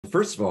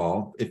First of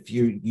all, if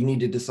you need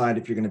to decide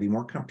if you're going to be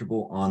more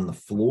comfortable on the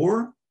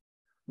floor,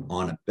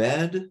 on a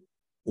bed,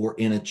 or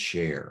in a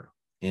chair.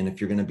 And if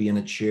you're going to be in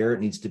a chair, it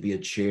needs to be a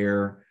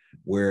chair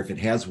where if it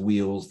has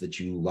wheels, that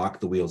you lock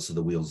the wheels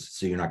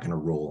so you're not going to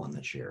roll in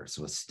the chair.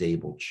 So a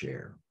stable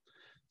chair.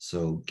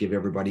 So give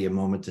everybody a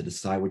moment to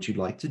decide what you'd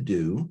like to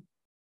do.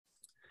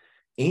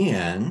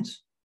 And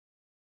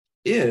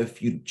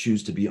if you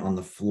choose to be on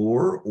the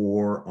floor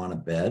or on a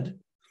bed,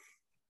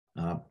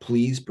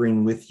 please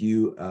bring with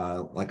you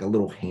like a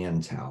little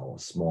hand towel, a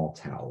small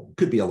towel.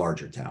 Could be a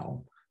larger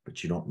towel,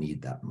 but you don't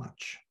need that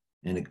much.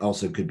 And it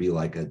also could be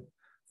like a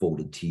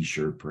folded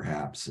t-shirt,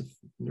 perhaps, if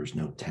there's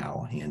no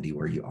towel handy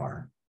where you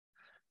are.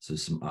 So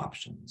some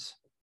options.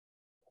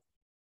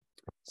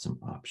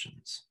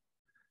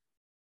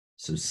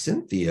 So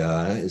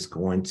Cynthia is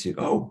going to,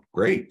 oh,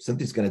 great.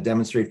 Cynthia's going to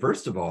demonstrate,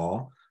 first of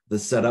all, the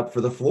setup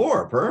for the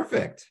floor.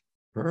 Perfect.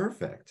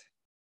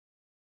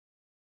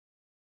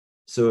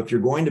 So if you're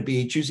going to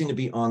be choosing to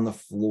be on the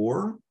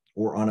floor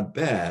or on a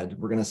bed,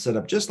 we're going to set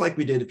up just like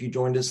we did if you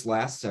joined us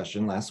last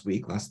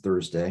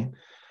Thursday,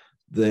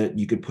 that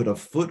you could put a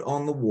foot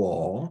on the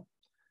wall,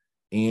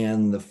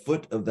 and the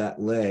foot of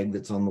that leg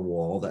that's on the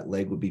wall, that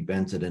leg would be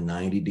bent at a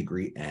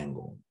 90-degree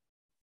angle,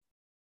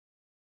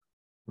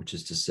 which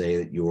is to say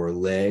that your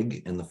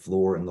leg and the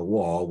floor and the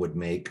wall would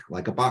make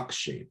like a box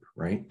shape,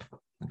 right?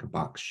 Like a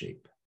box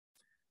shape.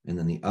 And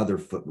then the other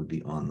foot would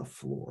be on the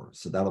floor.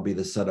 So that'll be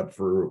the setup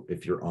for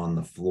if you're on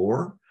the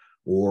floor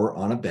or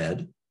on a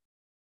bed.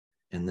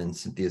 And then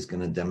Cynthia's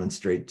going to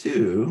demonstrate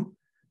too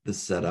the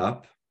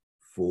setup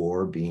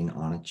for being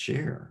on a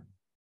chair.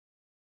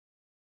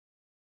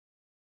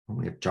 Oh,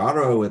 we have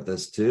Charo with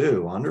us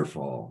too.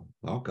 Wonderful.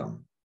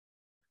 Welcome.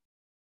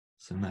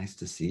 So nice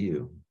to see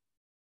you.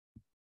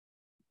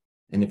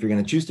 And if you're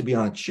going to choose to be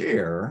on a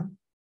chair,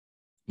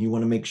 you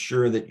want to make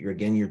sure that your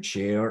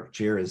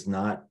chair is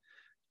not,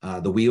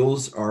 the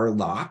wheels are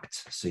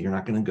locked, so you're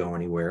not going to go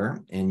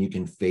anywhere, and you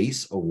can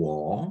face a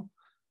wall,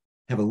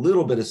 have a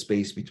little bit of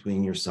space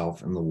between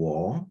yourself and the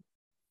wall,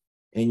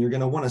 and you're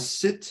going to want to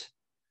sit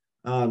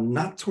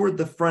not toward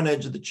the front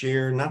edge of the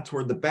chair, not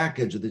toward the back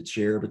edge of the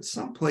chair, but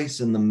someplace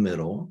in the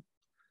middle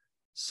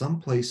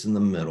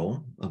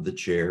of the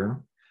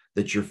chair,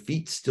 that your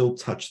feet still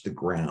touch the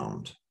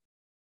ground.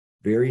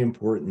 Very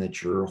important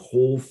that your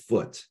whole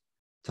foot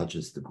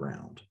touches the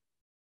ground.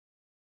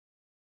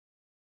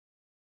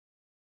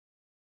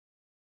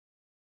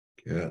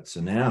 Good. So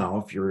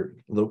now, if you're a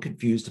little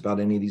confused about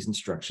any of these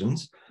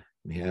instructions,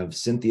 we have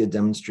Cynthia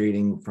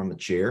demonstrating from the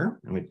chair,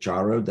 and we have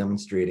Charo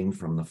demonstrating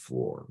from the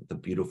floor with a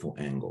beautiful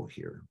angle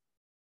here.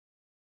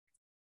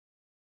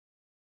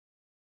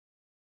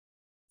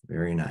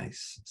 Very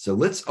nice. So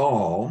let's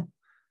all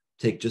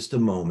take just a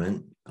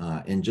moment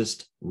and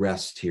just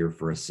rest here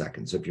for a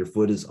second. So if your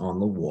foot is on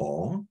the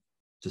wall,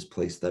 just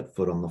place that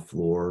foot on the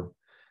floor.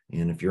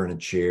 And if you're in a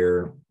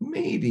chair,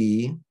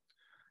 maybe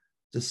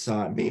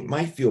decide, it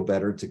might feel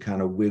better to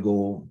kind of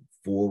wiggle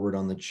forward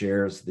on the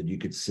chair so that you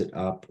could sit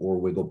up, or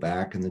wiggle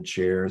back in the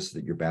chair so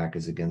that your back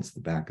is against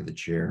the back of the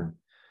chair.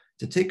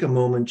 To take a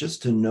moment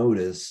just to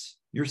notice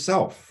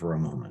yourself for a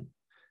moment.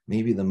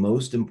 Maybe the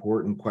most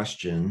important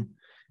question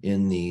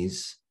in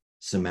these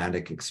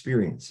somatic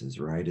experiences,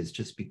 right, is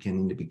just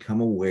beginning to become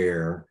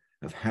aware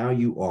of how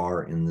you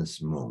are in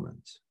this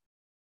moment.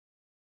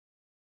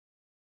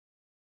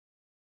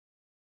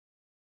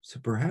 So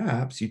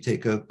perhaps you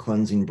take a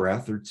cleansing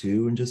breath or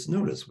two and just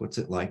notice, what's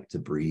it like to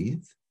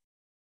breathe?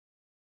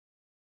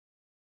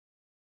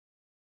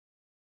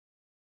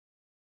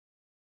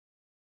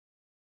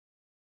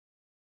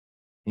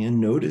 And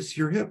notice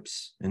your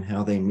hips and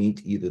how they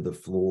meet either the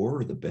floor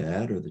or the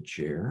bed or the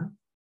chair.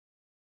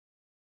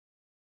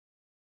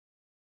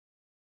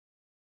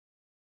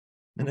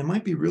 And it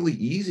might be really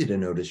easy to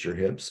notice your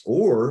hips,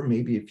 or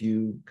maybe if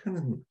you kind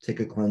of take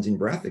a cleansing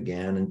breath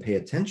again and pay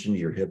attention to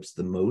your hips,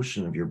 the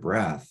motion of your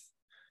breath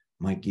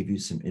might give you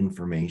some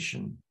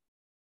information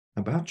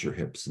about your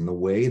hips and the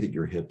way that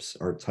your hips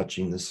are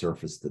touching the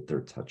surface that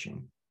they're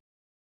touching.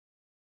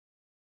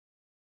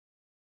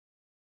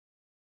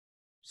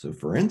 So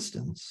for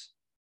instance,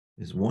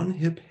 is one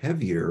hip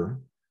heavier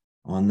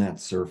on that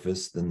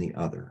surface than the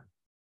other?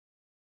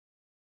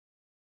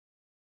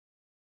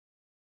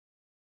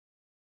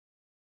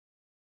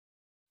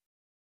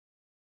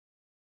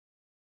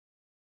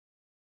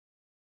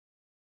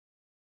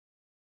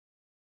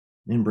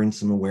 And bring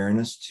some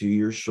awareness to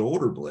your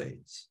shoulder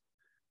blades.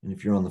 And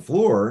if you're on the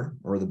floor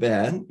or the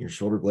bed, your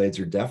shoulder blades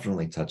are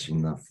definitely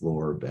touching the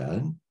floor or bed.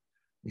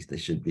 At least they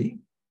should be.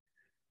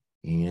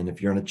 And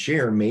if you're on a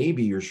chair,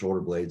 maybe your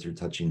shoulder blades are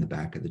touching the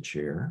back of the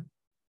chair.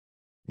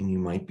 And you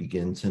might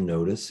begin to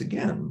notice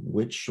again,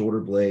 which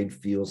shoulder blade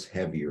feels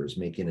heavier, is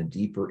making a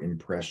deeper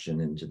impression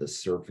into the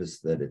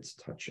surface that it's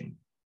touching,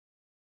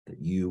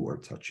 that you are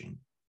touching.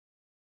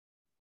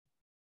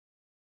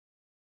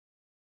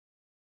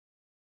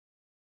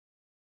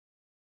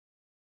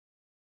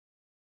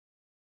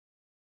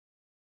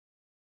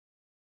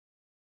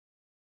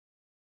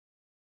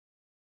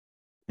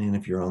 And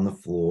if you're on the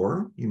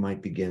floor, you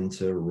might begin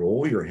to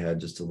roll your head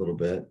just a little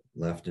bit,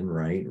 left and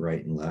right,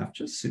 right and left,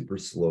 just super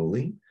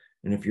slowly.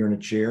 And if you're in a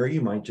chair, you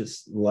might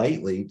just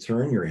lightly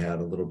turn your head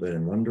a little bit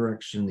in one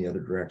direction, the other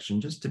direction,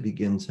 just to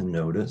begin to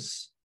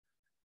notice.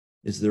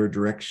 Is there a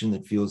direction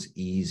that feels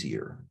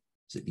easier?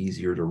 Is it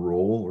easier to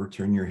roll or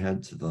turn your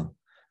head to the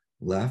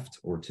left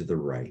or to the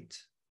right?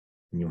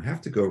 And you'll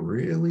have to go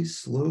really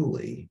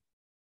slowly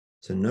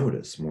to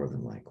notice, more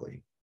than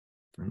likely.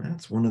 And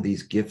that's one of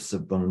these gifts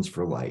of Bones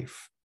for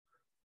Life.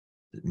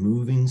 That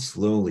moving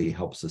slowly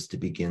helps us to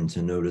begin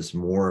to notice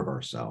more of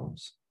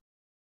ourselves,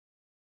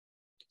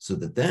 so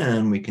that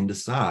then we can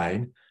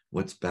decide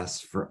what's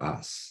best for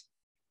us.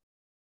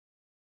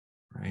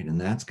 Right? And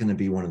that's going to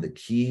be one of the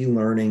key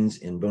learnings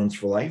in Bones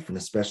for Life, and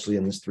especially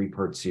in this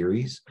 3-part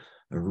series,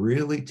 of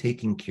really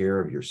taking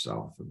care of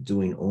yourself, of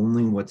doing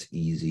only what's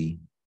easy.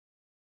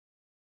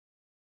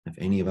 If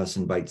any of us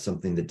invite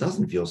something that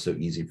doesn't feel so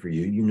easy for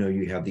you, you know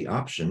you have the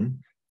option,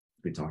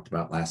 we talked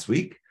about last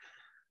week,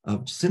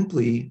 of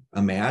simply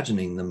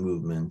imagining the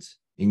movement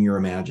in your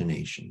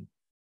imagination.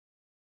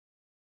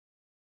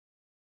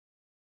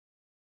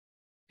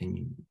 And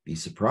you'd be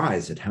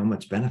surprised at how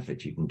much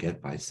benefit you can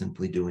get by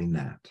simply doing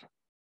that.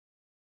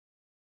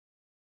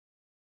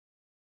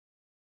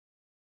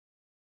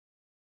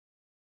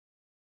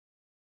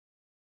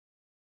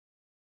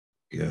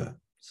 Good.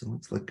 So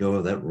let's let go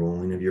of that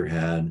rolling of your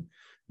head.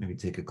 Maybe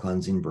take a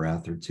cleansing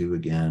breath or two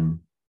again.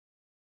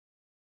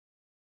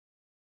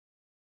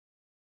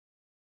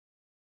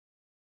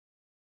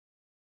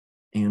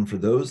 And for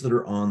those that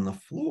are on the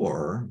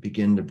floor,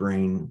 begin to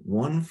bring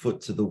one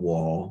foot to the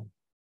wall.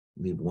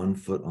 Leave one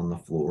foot on the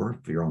floor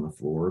if you're on the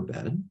floor or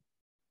bed.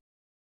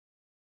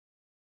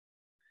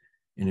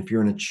 And if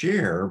you're in a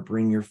chair,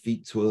 bring your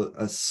feet to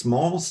a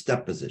small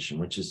step position,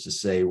 which is to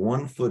say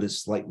one foot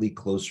is slightly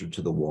closer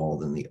to the wall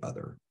than the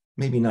other,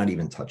 maybe not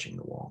even touching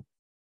the wall.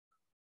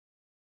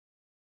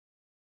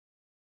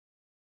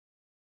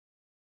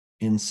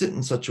 And sit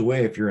in such a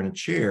way, if you're in a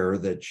chair,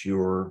 that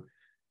you're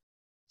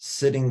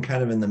sitting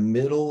kind of in the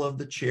middle of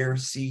the chair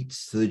seat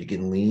so that you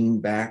can lean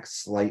back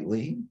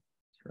slightly.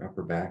 Your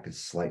upper back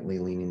is slightly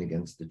leaning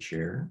against the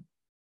chair.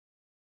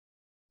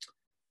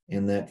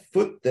 And that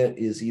foot that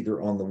is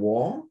either on the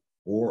wall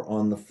or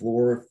on the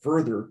floor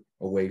further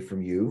away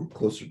from you,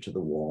 closer to the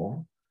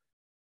wall,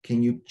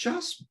 can you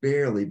just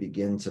barely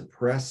begin to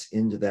press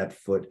into that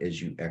foot as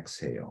you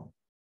exhale?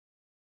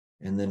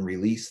 And then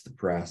release the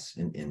press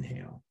and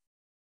inhale.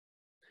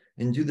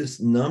 And do this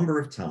number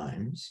of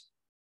times.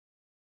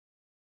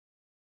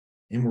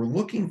 And we're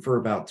looking for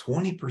about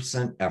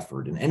 20%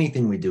 effort in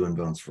anything we do in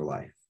Bones for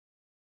Life,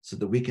 so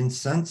that we can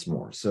sense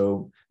more.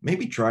 So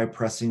maybe try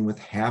pressing with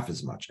half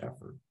as much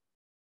effort.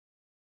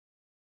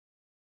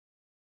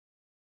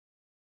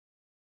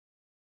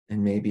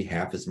 And maybe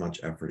half as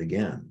much effort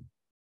again.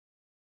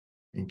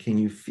 And can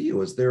you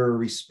feel, is there a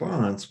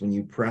response when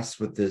you press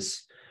with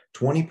this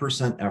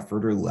 20%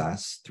 effort or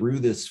less through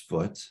this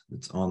foot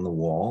that's on the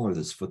wall, or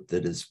this foot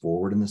that is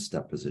forward in the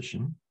step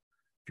position?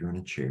 If you're in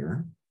a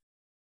chair,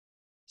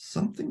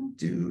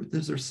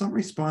 is there some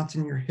response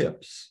in your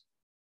hips?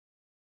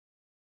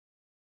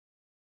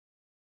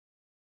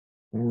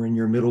 Or in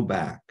your middle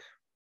back?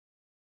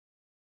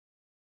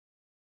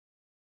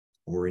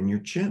 Or in your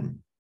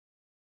chin?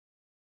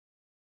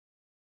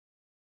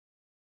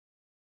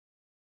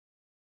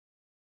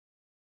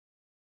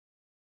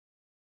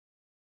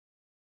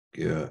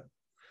 Good.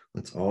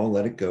 Let's all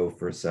let it go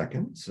for a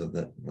second, so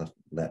that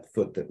that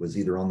foot that was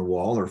either on the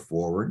wall or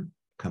forward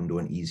come to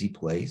an easy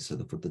place. So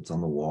the foot that's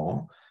on the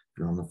wall, if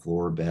you're on the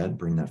floor or bed,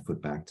 bring that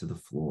foot back to the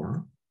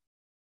floor.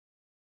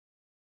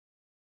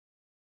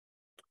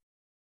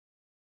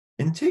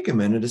 And take a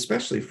minute,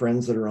 especially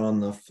friends that are on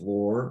the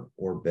floor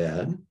or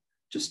bed,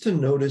 just to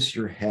notice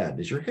your head.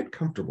 Is your head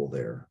comfortable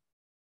there?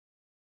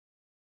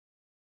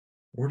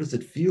 Or does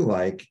it feel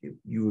like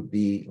you would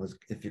be,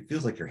 if it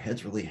feels like your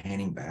head's really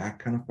hanging back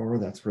kind of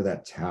forward, that's where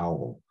that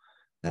towel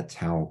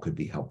could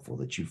be helpful,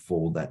 that you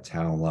fold that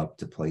towel up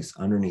to place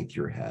underneath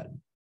your head.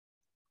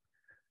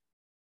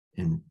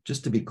 And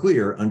just to be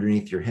clear,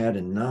 underneath your head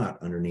and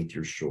not underneath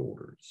your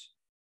shoulders,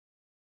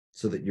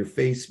 so that your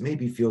face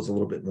maybe feels a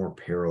little bit more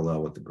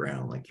parallel with the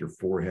ground, like your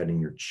forehead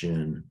and your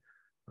chin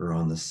are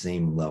on the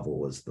same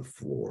level as the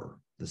floor,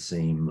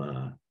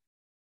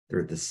 they're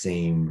at the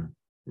same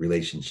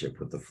relationship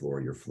with the floor,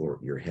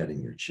 your head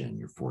and your chin,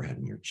 your forehead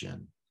and your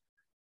chin.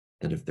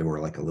 That if there were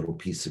like a little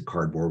piece of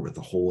cardboard with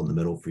a hole in the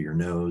middle for your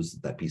nose,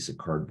 that piece of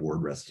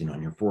cardboard resting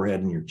on your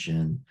forehead and your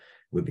chin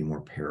would be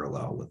more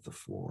parallel with the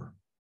floor.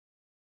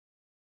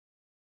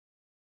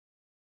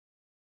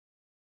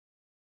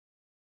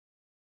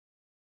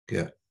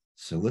 Good.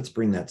 So let's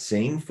bring that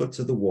same foot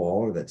to the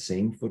wall, or that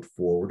same foot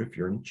forward if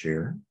you're in a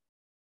chair.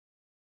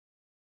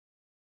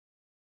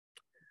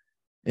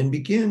 And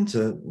begin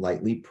to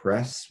lightly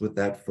press with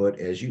that foot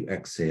as you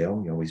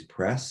exhale. You always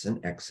press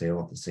and exhale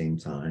at the same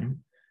time.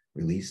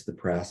 Release the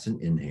press and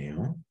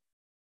inhale.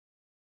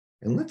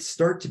 And let's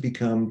start to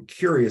become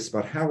curious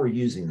about how we're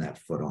using that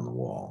foot on the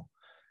wall.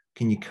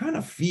 Can you kind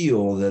of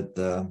feel that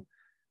the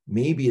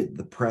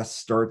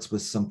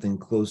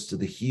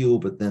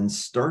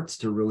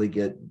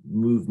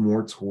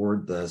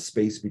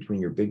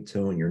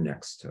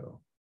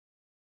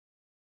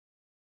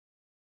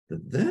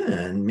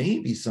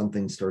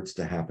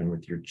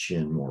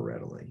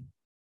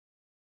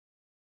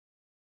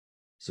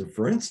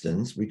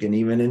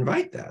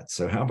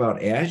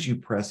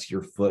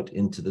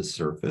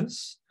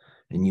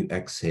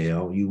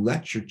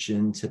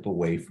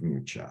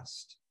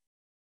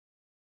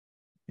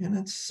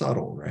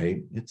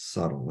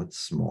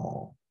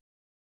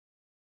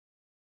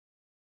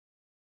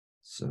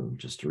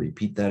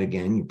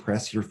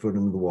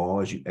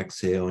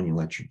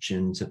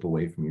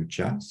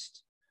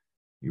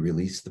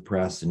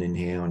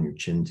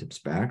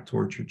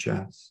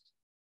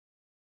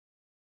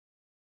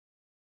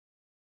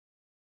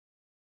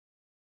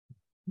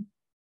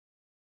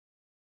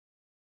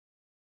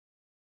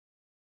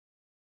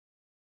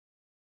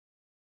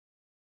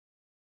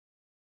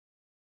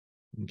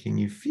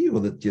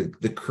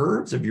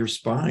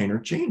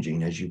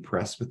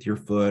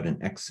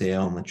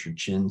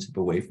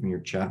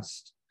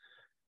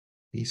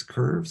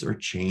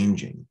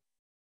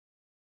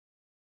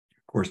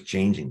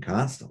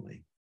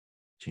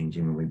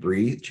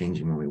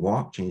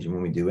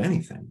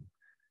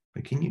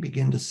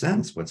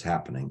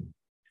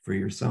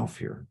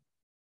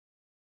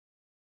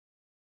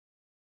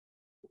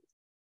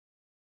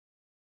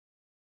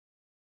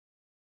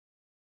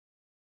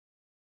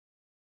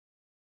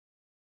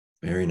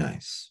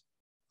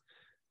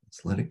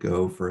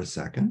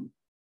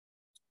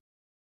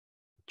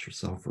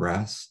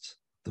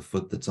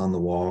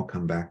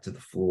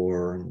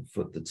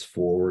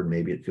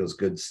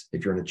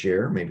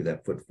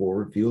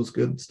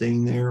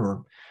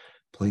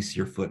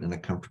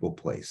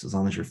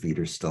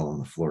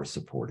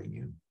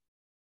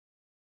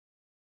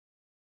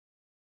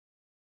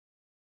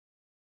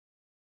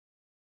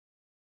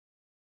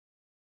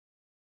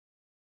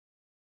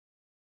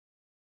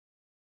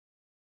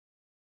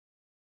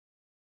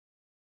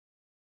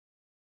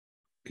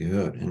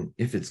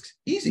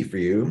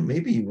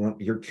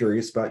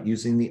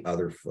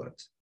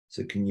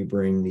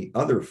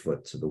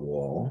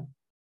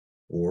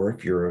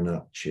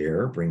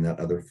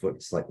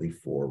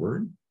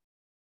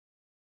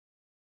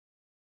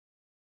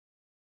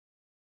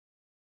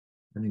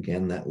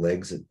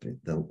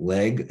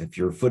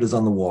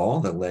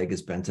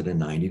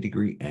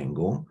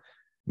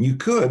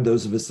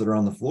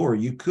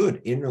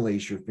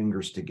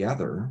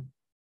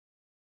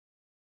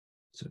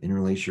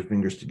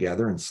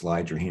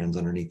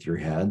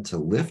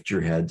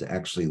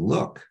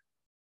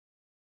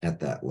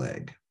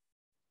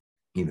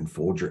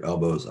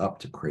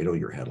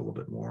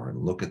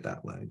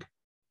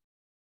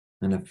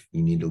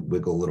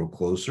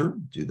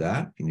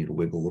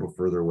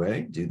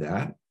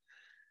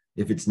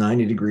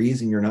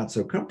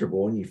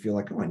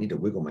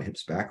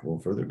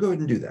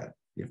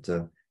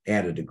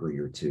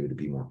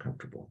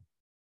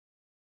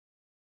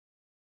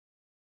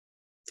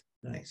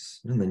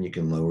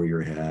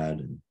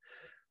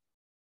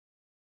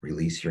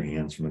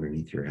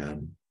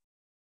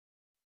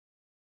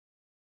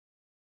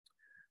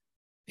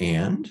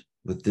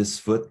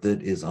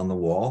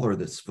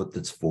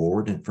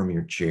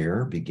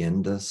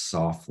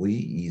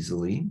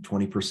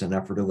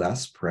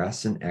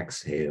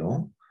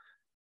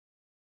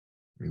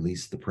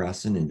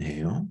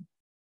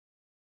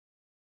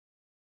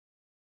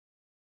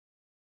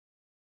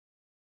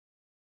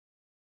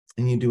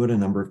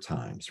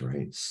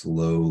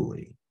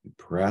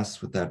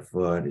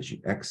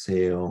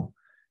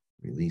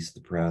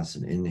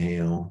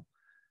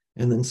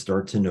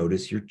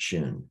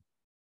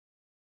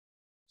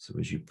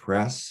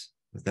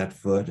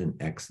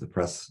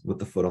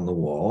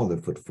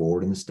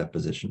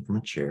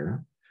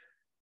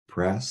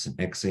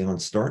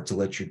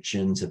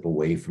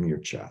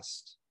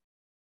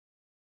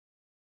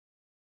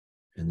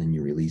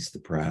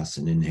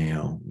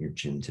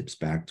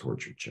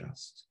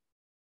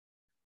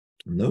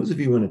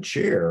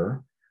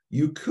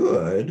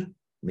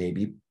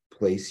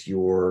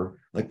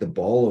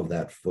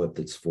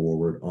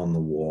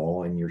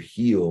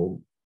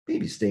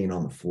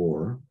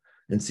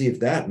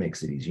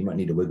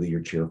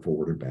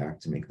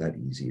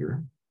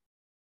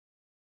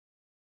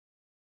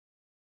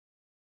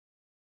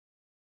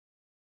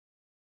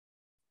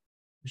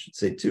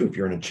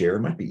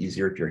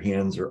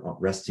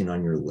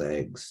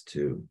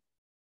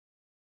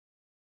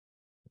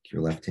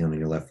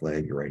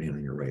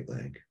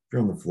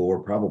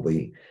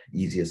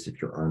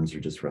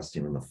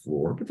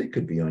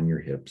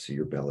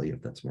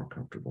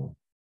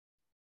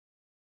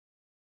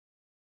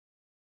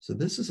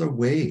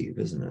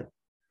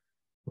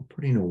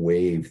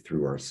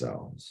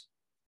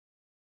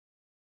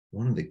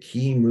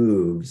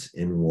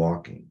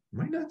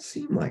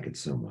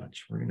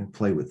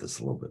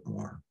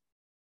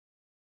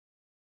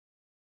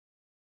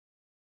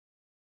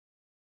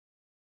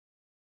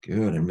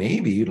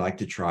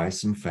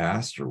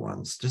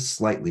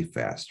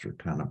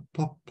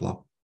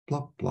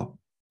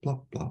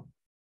plop, plop.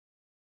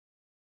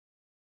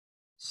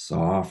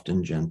 Soft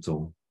and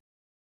gentle.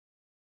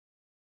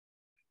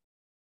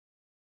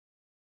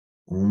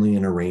 Only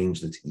in a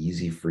range that's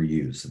easy for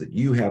you so that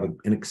you have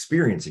an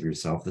experience of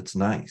yourself that's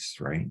nice,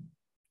 right?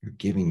 You're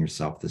giving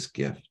yourself this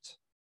gift.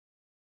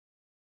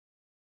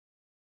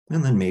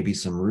 And then maybe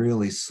some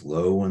really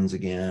slow ones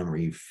again, where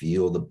you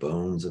feel the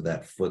bones of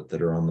that foot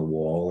that are on the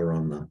wall or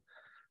on the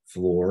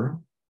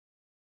floor,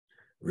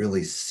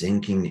 really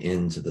sinking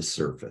into the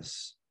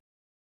surface.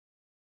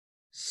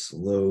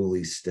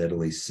 Slowly,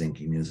 steadily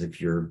sinking, as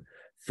if your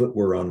foot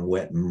were on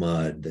wet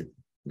mud, that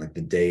like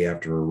the day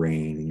after a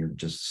rain, and you're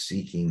just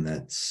seeking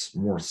that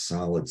more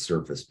solid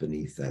surface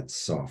beneath that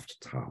soft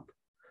top,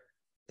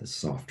 the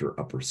softer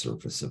upper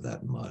surface of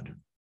that mud.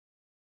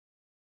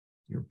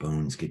 Your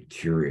bones get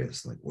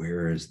curious, like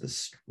where is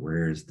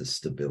the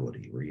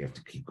stability, where you have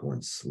to keep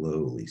going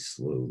slowly,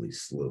 slowly,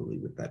 slowly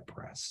with that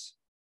press.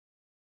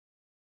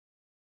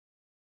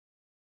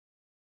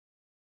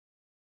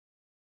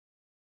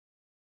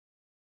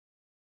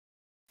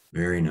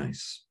 Very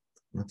nice.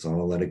 Let's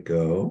all let it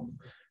go.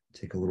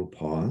 Take a little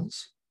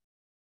pause.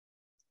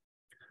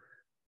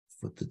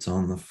 Foot that's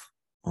on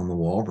the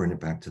wall, bring it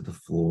back to the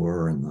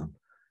floor, and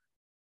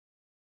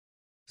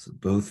so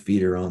both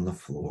feet are on the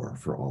floor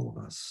for all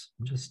of us.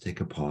 Just take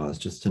a pause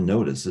just to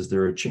notice, is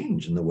there a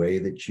change in the way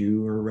that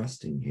you are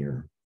resting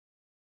here?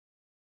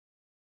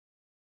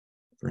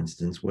 For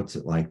instance, what's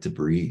it like to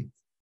breathe?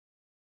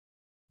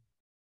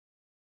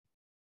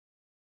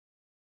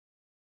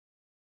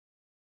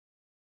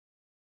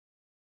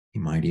 You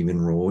might even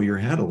roll your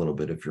head a little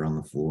bit if you're on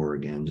the floor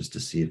again, just to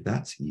see if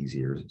that's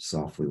easier,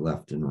 softly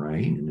left and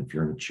right. And if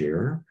you're in a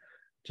chair,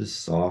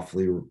 just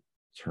softly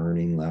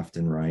turning left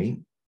and right,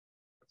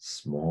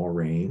 small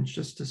range,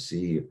 just to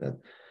see if that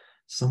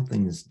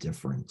something is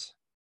different.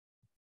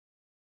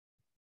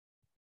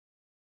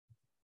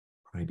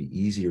 Probably be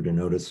easier to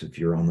notice if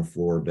you're on the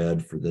floor or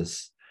bed for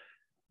this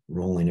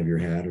rolling of your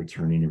head or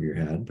turning of your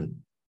head, but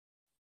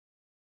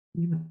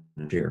even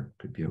a chair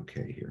could be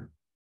okay here.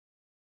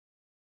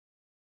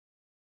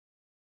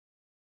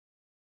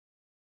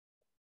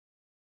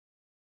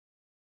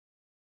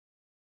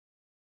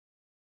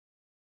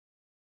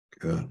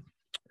 Good.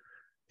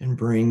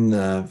 And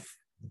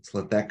let's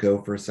let that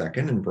go for a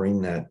second and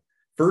bring that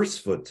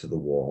first foot to the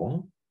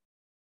wall.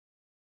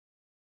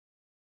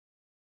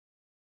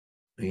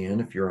 And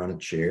if you're on a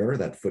chair,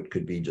 that foot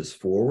could be just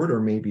forward, or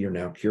maybe you're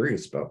now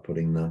curious about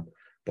putting the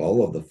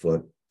ball of the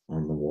foot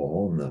on the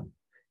wall and the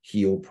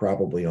heel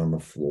probably on the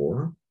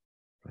floor.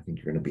 I think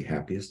you're going to be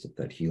happiest if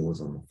that heel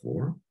is on the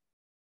floor.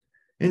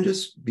 And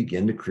just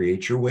begin to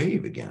create your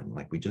wave again,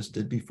 like we just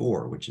did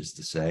before, which is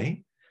to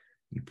say,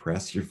 you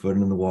press your foot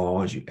into the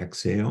wall as you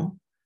exhale,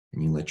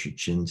 and you let your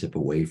chin tip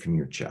away from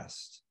your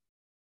chest.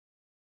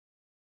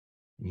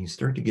 And you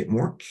start to get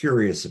more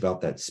curious about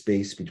that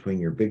space between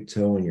your big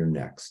toe and your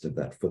next, of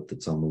that foot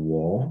that's on the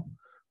wall,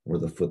 or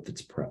the foot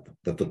that's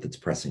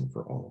pressing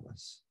for all of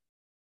us.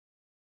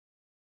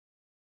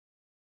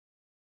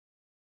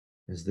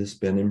 Has this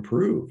been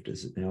improved?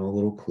 Is it now a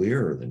little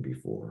clearer than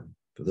before?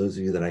 For those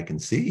of you that I can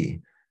see,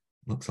 it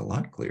looks a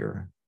lot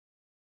clearer.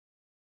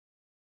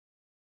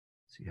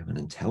 So you have an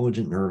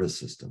intelligent nervous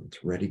system.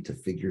 It's ready to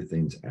figure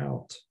things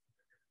out.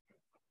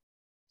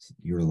 So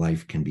your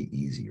life can be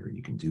easier.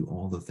 You can do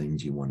all the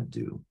things you want to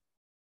do.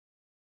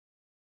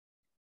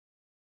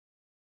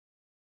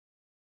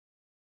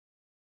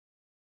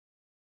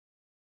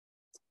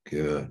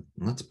 Good.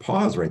 Let's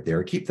pause right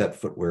there. Keep that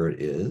foot where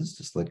it is.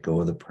 Just let go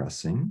of the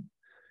pressing.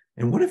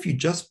 And what if you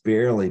just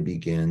barely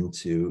begin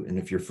to, and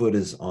if your foot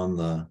is on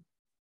the,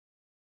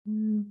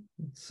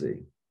 let's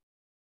see,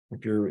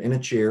 if you're in a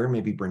chair,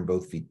 maybe bring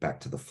both feet back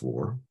to the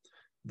floor.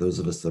 Those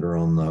of us that are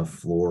on the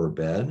floor or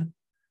bed,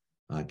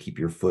 keep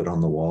your foot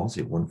on the wall. So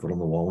you have one foot on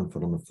the wall, one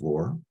foot on the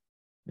floor.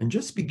 And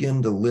just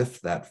begin to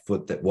lift that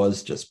foot that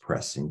was just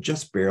pressing,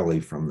 just barely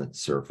from the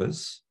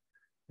surface,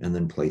 and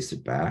then place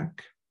it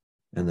back.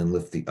 And then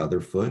lift the other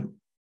foot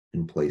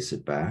and place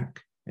it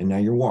back. And now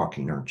you're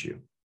walking, aren't you?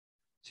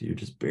 So you're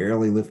just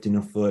barely lifting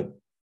a foot,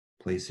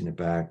 placing it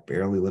back,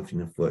 barely lifting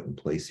a foot and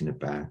placing it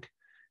back.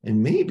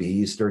 And maybe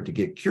you start to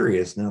get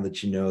curious now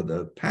that you know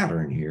the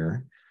pattern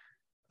here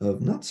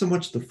of not so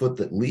much the foot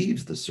that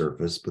leaves the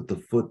surface, but the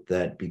foot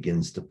that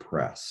begins to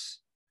press.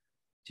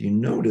 Do you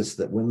notice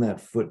that when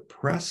that foot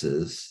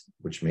presses,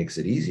 which makes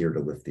it easier to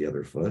lift the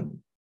other foot,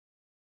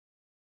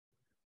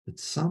 that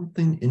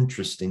something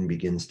interesting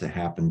begins to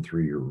happen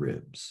through your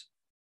ribs?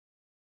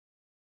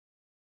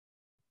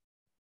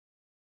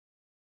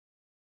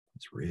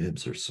 These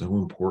ribs are so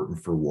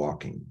important for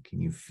walking.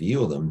 Can you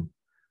feel them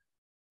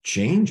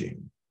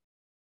changing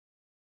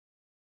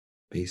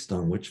based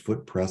on which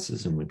foot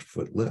presses and which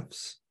foot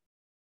lifts?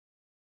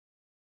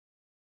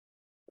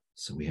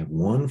 So we have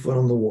one foot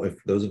on the wall.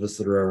 If those of us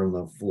that are on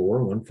the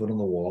floor, one foot on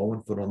the wall,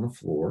 one foot on the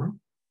floor.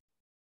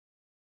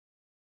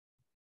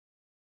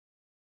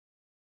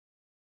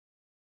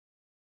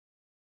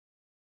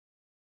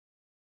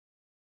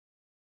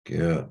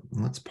 Good.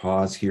 Let's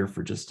pause here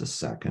for just a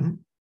second.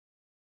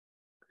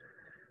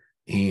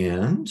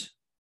 And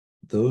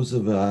those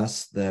of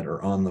us that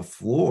are on the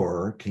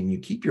floor, can you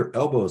keep your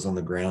elbows on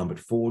the ground, but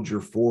fold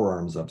your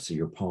forearms up so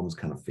your palms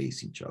kind of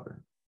face each other?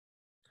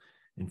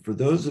 And for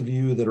those of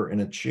you that are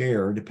in a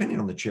chair, depending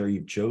on the chair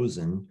you've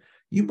chosen,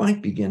 you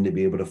might begin to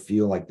be able to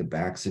feel like the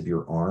backs of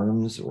your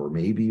arms or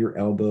maybe your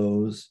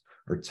elbows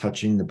are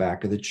touching the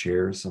back of the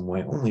chair some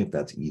way, only if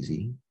that's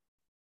easy.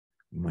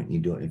 You might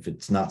need to, if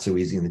it's not so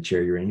easy in the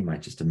chair you're in, you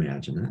might just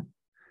imagine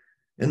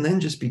it. And then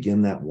just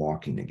begin that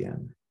walking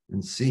again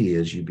and see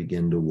as you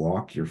begin to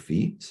walk your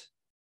feet.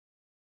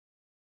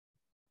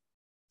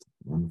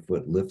 One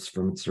foot lifts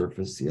from its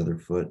surface, the other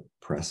foot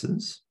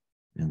presses,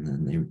 and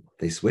then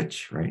they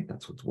switch, right?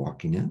 That's what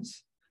walking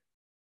is.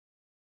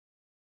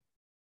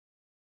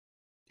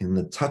 In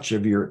the touch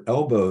of your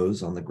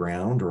elbows on the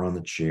ground or on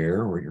the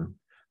chair or your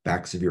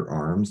backs of your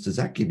arms, does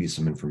that give you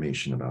some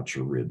information about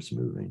your ribs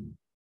moving?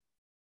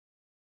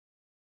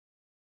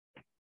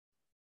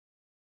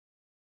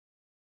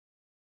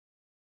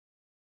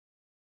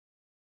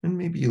 And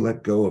maybe you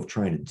let go of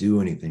trying to do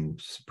anything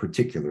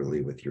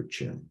particularly with your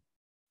chin.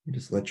 You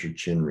just let your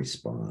chin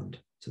respond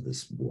to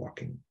this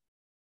walking.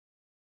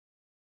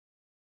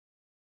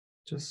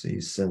 Just so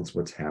you sense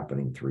what's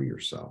happening through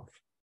yourself.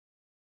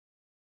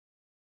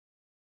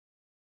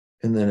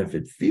 And then if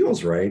it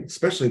feels right,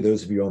 especially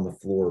those of you on the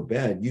floor or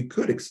bed, you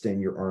could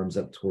extend your arms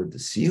up toward the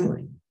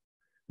ceiling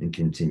and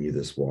continue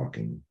this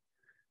walking.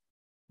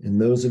 And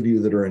those of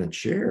you that are in a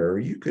chair,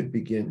 you could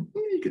begin,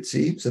 you could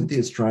see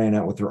Cynthia's trying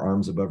out with her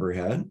arms above her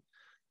head.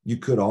 You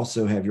could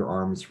also have your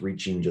arms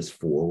reaching just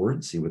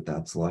forward, see what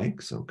that's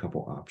like. So a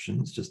couple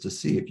options just to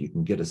see if you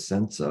can get a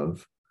sense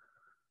of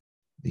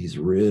these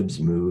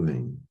ribs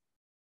moving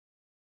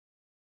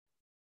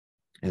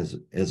as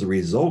a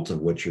result of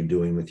what you're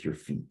doing with your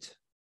feet.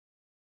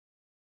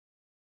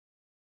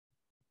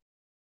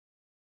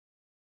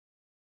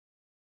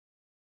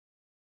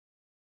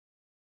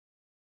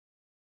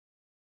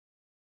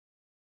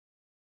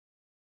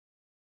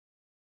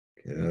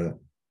 Good.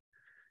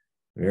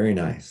 Very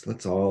nice.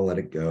 Let's all let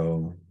it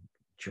go.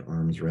 Let your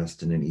arms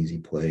rest in an easy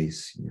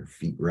place. Your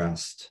feet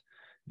rest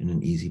in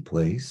an easy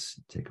place.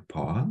 Take a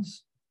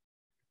pause.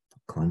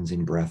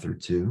 Cleansing breath or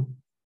two.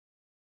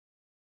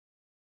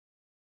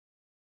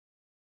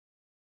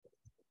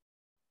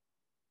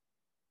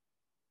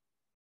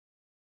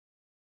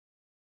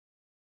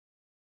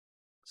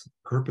 So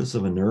the purpose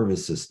of a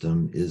nervous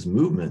system is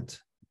movement.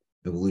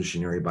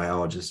 Evolutionary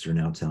biologists are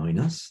now telling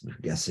us, they're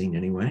guessing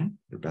anyway,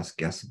 their best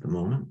guess at the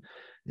moment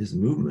is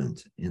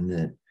movement, in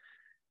that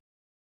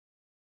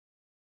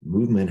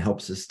movement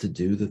helps us to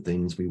do the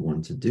things we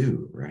want to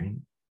do, right?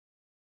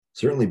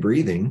 Certainly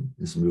breathing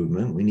is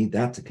movement. We need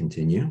that to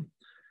continue,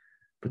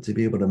 but to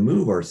be able to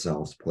move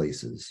ourselves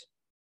places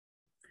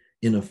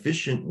in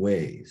efficient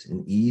ways,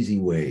 in easy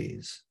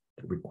ways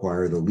that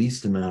require the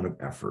least amount of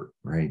effort,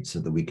 right? So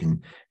that we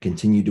can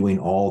continue doing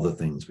all the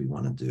things we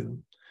want to do.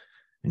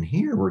 And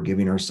here we're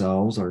giving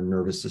ourselves, our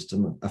nervous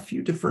system, a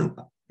few different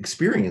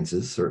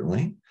experiences,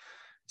 certainly,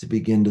 to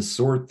begin to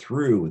sort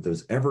through with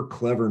those ever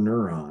clever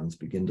neurons,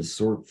 begin to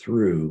sort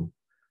through,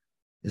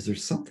 is there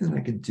something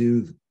I could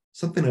do,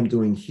 something I'm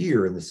doing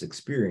here in this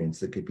experience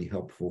that could be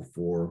helpful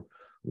for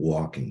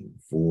walking,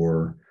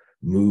 for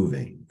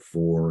moving,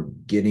 for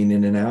getting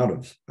in and out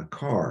of a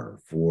car,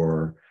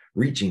 for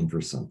reaching for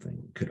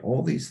something? Could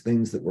all these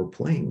things that we're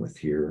playing with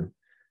here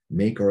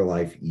make our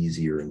life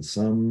easier in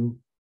some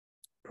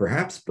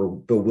perhaps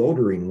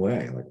bewildering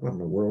way? Like, what in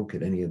the world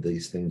could any of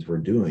these things we're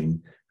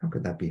doing, how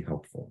could that be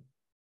helpful?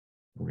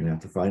 We're going to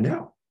have to find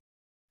out.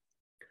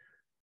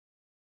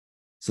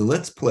 So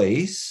let's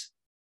place,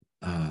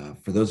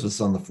 for those of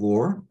us on the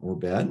floor or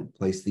bed,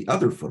 place the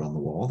other foot on the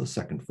wall, the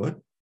second foot.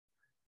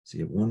 So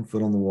you have one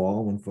foot on the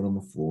wall, one foot on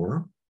the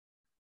floor.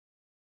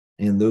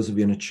 And those of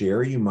you in a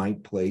chair, you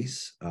might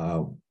place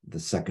the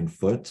second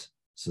foot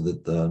so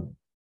that the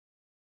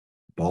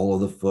ball of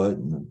the foot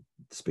and the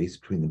space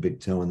between the big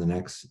toe and the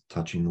next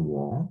touching the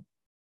wall.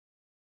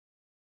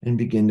 And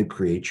begin to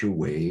create your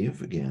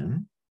wave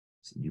again.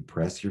 So you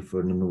press your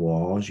foot on the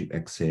wall as you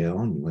exhale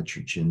and you let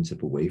your chin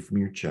tip away from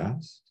your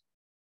chest.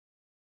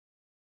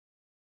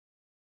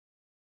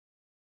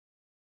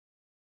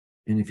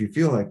 And if you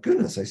feel like,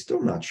 goodness, I'm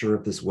still not sure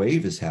if this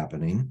wave is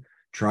happening,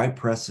 try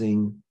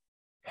pressing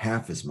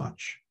half as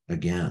much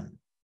again.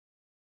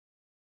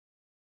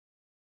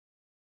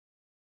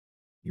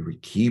 You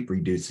keep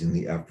reducing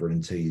the effort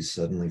until you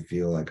suddenly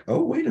feel like,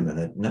 oh, wait a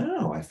minute,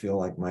 now I feel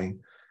like my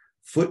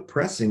foot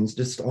pressings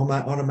just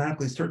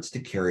automatically starts to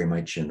carry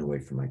my chin away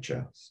from my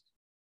chest.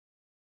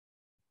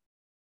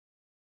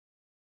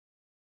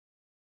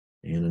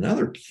 And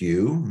another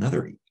cue,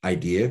 another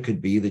idea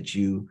could be that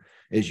you,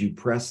 as you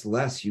press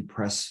less, you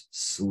press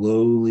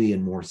slowly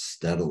and more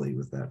steadily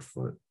with that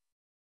foot,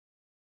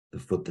 the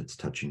foot that's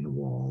touching the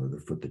wall or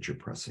the foot that you're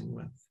pressing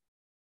with.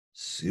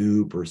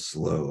 Super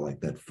slow,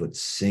 like that foot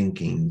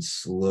sinking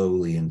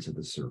slowly into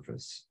the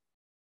surface.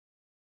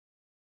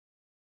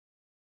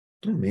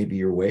 And maybe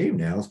your wave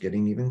now is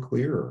getting even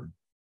clearer.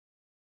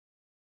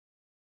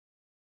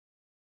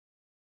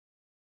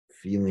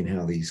 Feeling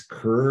how these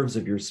curves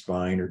of your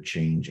spine are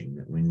changing,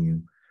 that when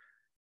you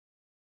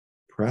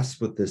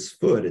press with this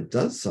foot, it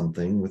does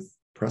something with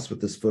press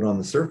with this foot on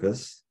the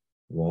surface,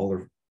 wall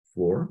or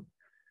floor,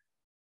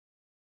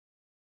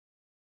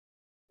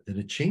 that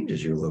it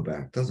changes your low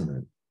back, doesn't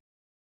it?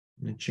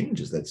 And it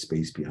changes that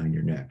space behind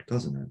your neck,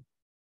 doesn't it?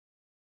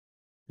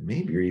 And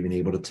maybe you're even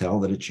able to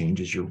tell that it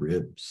changes your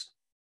ribs.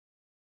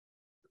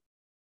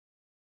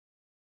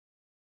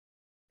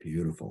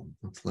 Beautiful.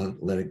 Let's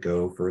let it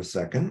go for a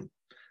second.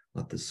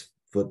 Let this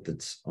foot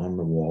that's on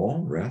the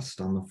wall rest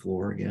on the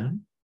floor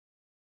again.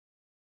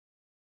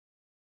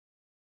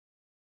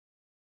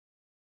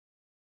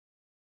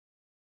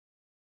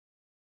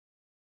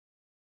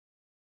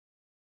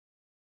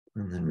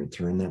 And then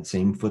return that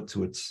same foot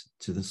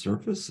to the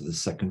surface. So the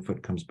second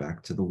foot comes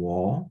back to the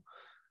wall.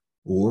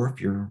 Or if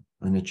you're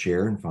in a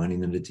chair and finding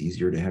that it's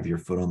easier to have your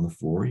foot on the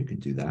floor, you can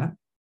do that.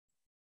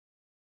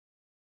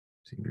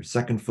 So your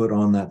second foot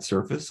on that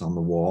surface, on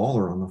the wall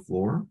or on the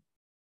floor.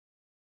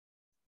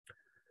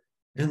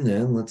 And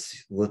then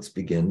let's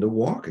begin to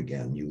walk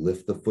again. You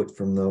lift the foot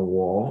from the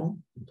wall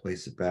and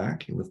place it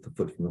back. You lift the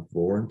foot from the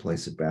floor and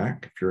place it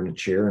back. If you're in a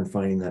chair and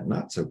finding that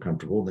not so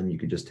comfortable, then you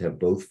could just have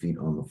both feet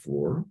on the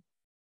floor.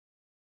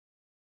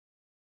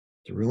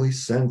 To really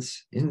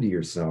sense into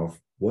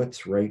yourself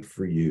what's right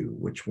for you,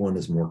 which one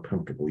is more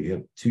comfortable. You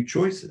have two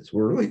choices.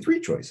 Well, really three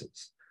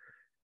choices,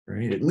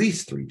 right? At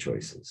least three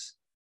choices.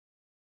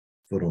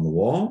 Foot on the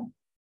wall,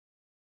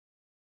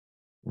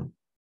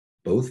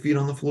 both feet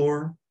on the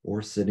floor,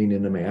 or sitting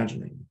and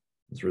imagining.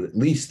 Those are at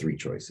least three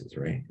choices,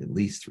 right? At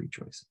least three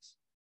choices.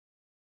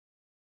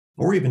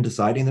 Or even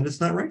deciding that it's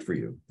not right for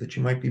you, that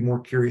you might be more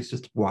curious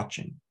just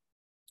watching.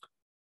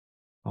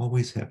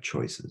 Always have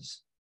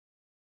choices.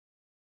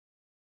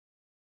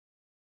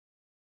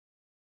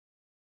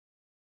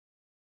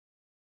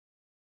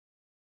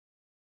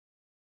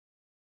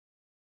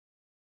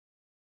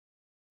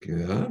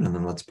 Good. And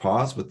then let's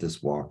pause with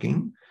this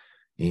walking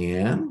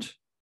and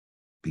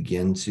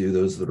begin to,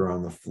 those that are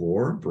on the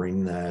floor,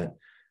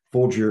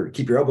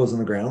 keep your elbows on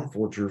the ground,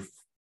 fold your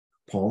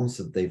palms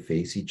so that they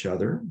face each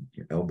other.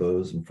 Your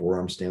elbows and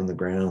forearms stay on the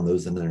ground.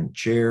 Those that are in a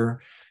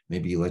chair,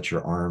 maybe you let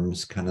your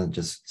arms kind of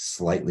just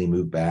slightly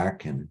move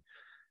back and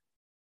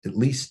at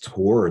least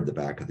toward the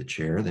back of the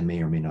chair. They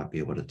may or may not be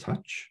able to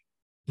touch.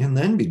 And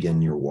then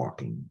begin your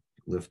walking.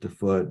 Lift a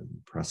foot,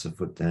 press a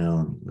foot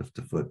down, lift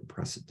a foot,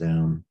 press it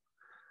down.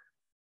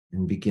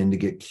 And begin to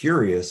get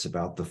curious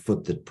about the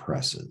foot that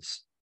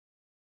presses.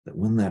 That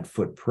when that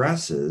foot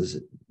presses,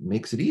 it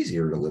makes it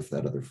easier to lift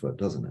that other foot,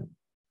 doesn't it?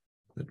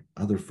 That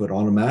other foot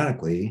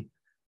automatically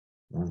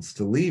wants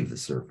to leave the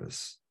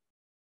surface.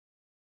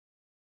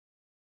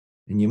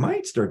 And you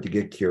might start to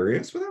get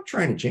curious without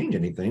trying to change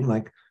anything,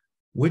 like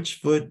which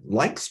foot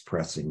likes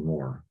pressing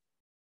more?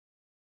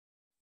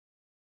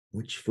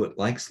 Which foot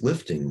likes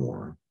lifting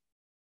more?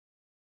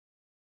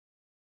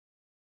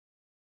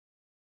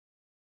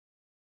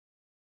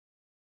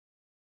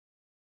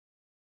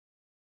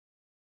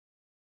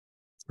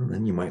 And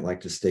then you might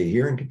like to stay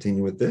here and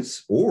continue with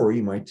this, or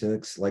you might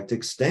like to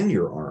extend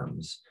your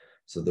arms.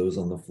 So those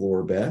on the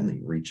floor bed,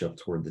 you reach up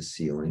toward the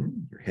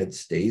ceiling, your head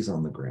stays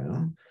on the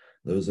ground.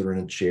 Those that are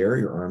in a chair,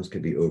 your arms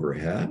could be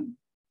overhead,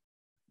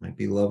 might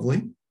be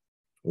lovely,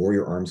 or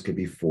your arms could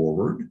be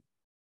forward,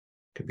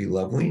 could be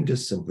lovely, and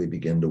just simply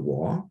begin to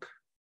walk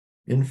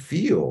and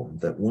feel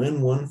that when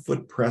one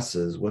foot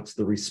presses, what's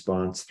the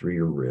response through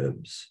your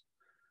ribs?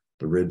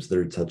 The ribs that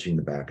are touching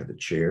the back of the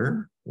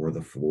chair or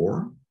the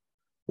floor.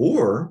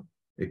 Or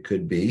it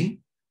could be,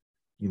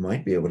 you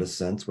might be able to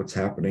sense what's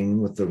happening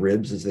with the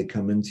ribs as they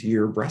come into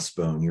your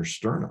breastbone, your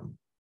sternum.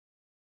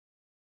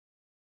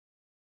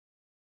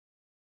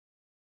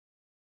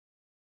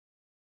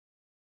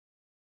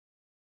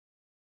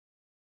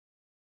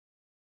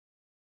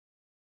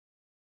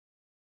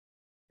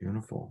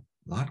 Beautiful.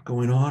 A lot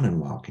going on in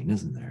walking,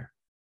 isn't there?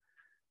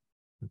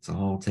 Let's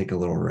all take a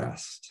little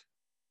rest.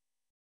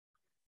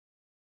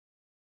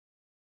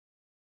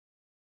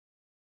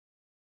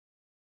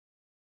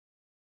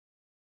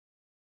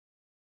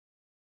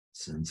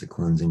 Sense a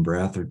cleansing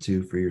breath or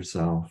two for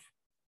yourself.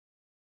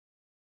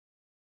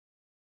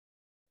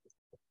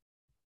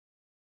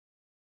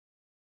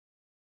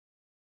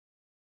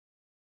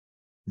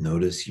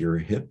 Notice your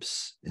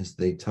hips as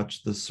they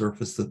touch the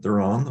surface that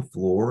they're on, the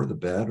floor, the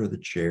bed, or the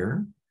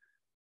chair.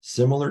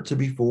 Similar to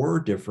before or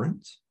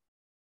different?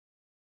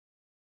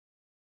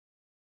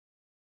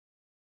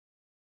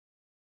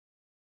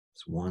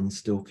 Does one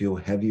still feel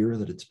heavier,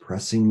 that it's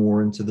pressing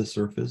more into the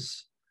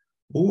surface?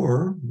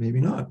 Or maybe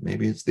not.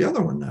 Maybe it's the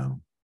other one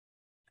now.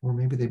 Or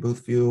maybe they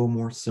both feel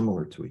more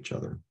similar to each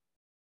other.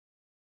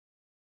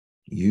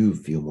 You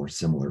feel more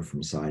similar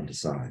from side to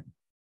side.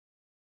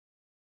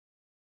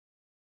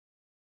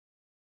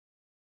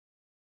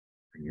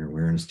 Bring your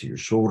awareness to your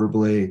shoulder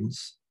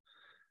blades.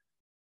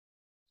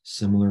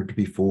 Similar to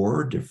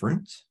before or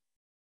different?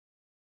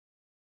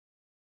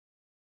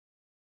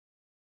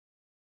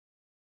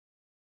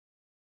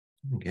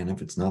 Again,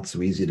 if it's not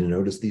so easy to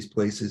notice these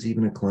places,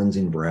 even a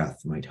cleansing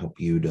breath might help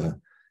you to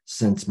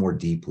sense more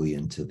deeply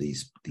into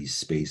these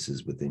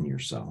spaces within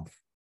yourself.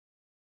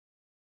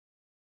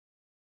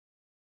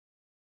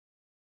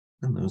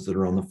 And those that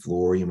are on the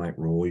floor, you might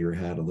roll your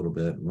head a little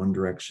bit, one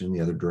direction,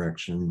 the other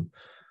direction.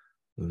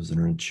 Those that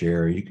are in a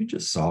chair, you can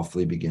just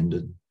softly begin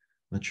to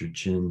let your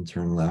chin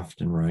turn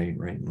left and right,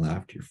 right and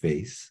left, your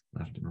face,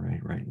 left and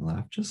right, right and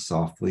left, just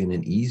softly in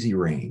an easy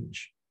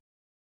range,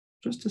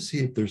 just to see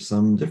if there's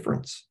some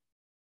difference,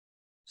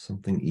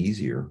 something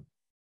easier.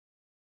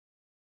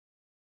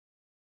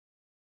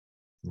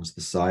 Was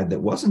the side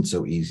that wasn't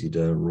so easy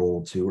to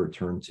roll to or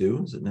turn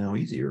to, is it now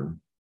easier?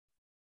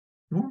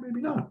 Or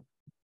maybe not.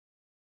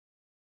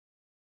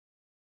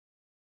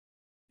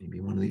 Maybe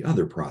one of the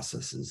other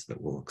processes that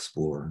we'll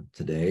explore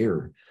today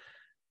or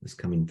this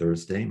coming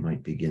Thursday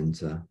might begin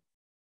to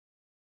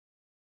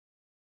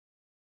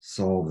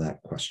solve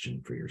that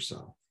question for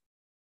yourself.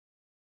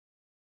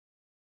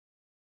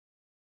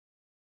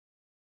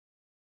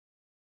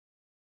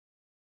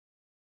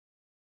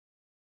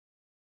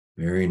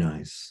 Very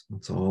nice.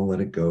 Let's all let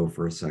it go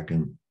for a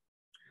second.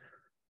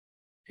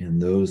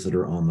 And those that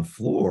are on the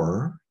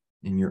floor,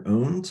 in your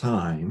own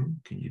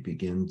time, can you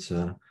begin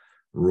to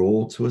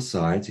roll to a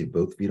side? So you have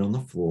both feet on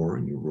the floor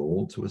and you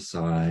roll to a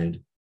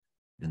side.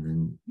 And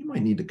then you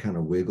might need to kind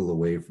of wiggle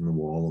away from the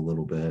wall a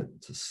little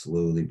bit to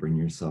slowly bring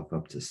yourself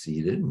up to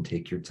seated, and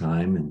take your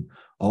time in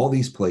all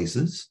these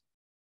places.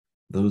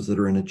 Those that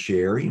are in a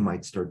chair, you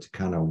might start to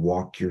kind of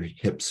walk your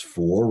hips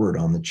forward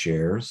on the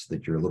chair so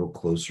that you're a little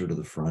closer to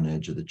the front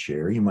edge of the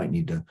chair. You might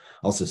need to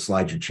also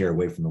slide your chair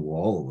away from the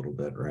wall a little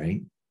bit,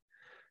 right?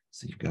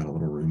 So you've got a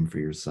little room for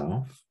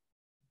yourself.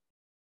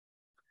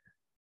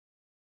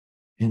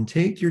 And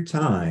take your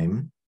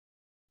time,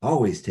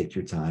 always take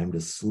your time to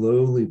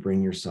slowly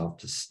bring yourself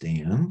to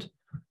stand.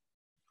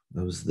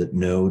 Those that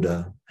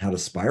know how to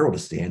spiral to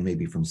stand,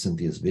 maybe from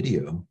Cynthia's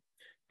video,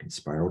 can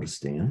spiral to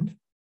stand.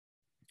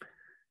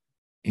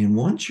 And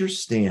once you're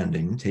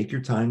standing, take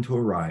your time to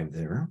arrive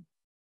there.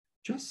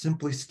 Just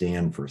simply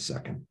stand for a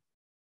second.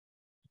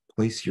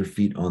 Place your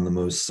feet on the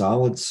most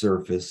solid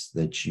surface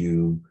that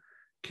you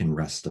can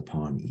rest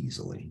upon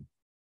easily.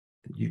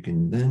 That you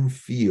can then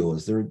feel,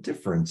 is there a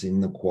difference in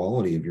the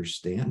quality of your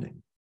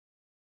standing?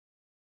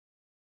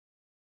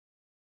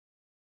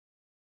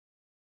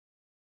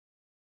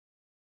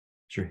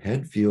 Does your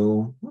head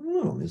feel, I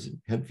don't know, does your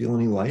head feel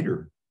any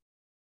lighter?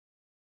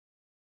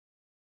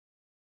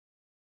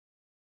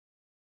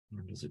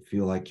 Or does it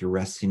feel like you're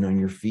resting on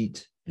your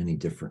feet any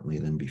differently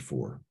than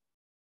before?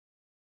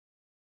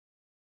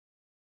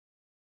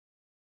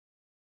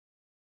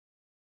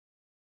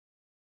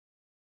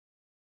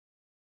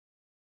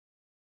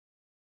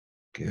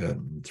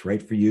 Good. It's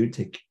right for you.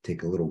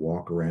 Take a little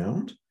walk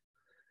around.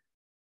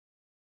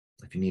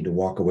 If you need to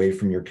walk away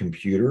from your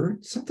computer,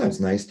 it's sometimes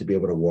nice to be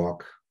able to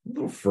walk a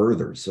little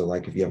further. So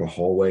like if you have a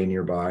hallway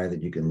nearby,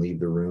 that you can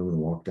leave the room and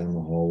walk down the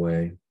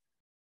hallway,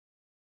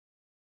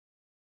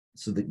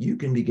 so that you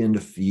can begin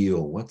to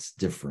feel what's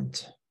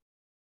different.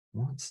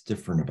 What's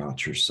different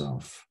about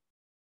yourself?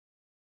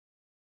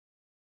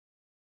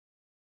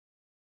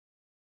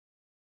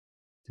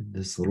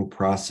 This little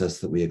process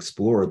that we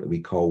explore, that we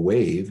call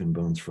WAVE in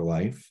Bones for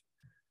Life,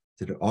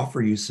 did it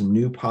offer you some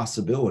new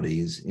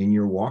possibilities in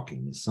your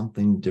walking? Is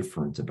something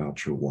different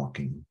about your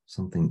walking,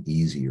 something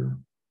easier?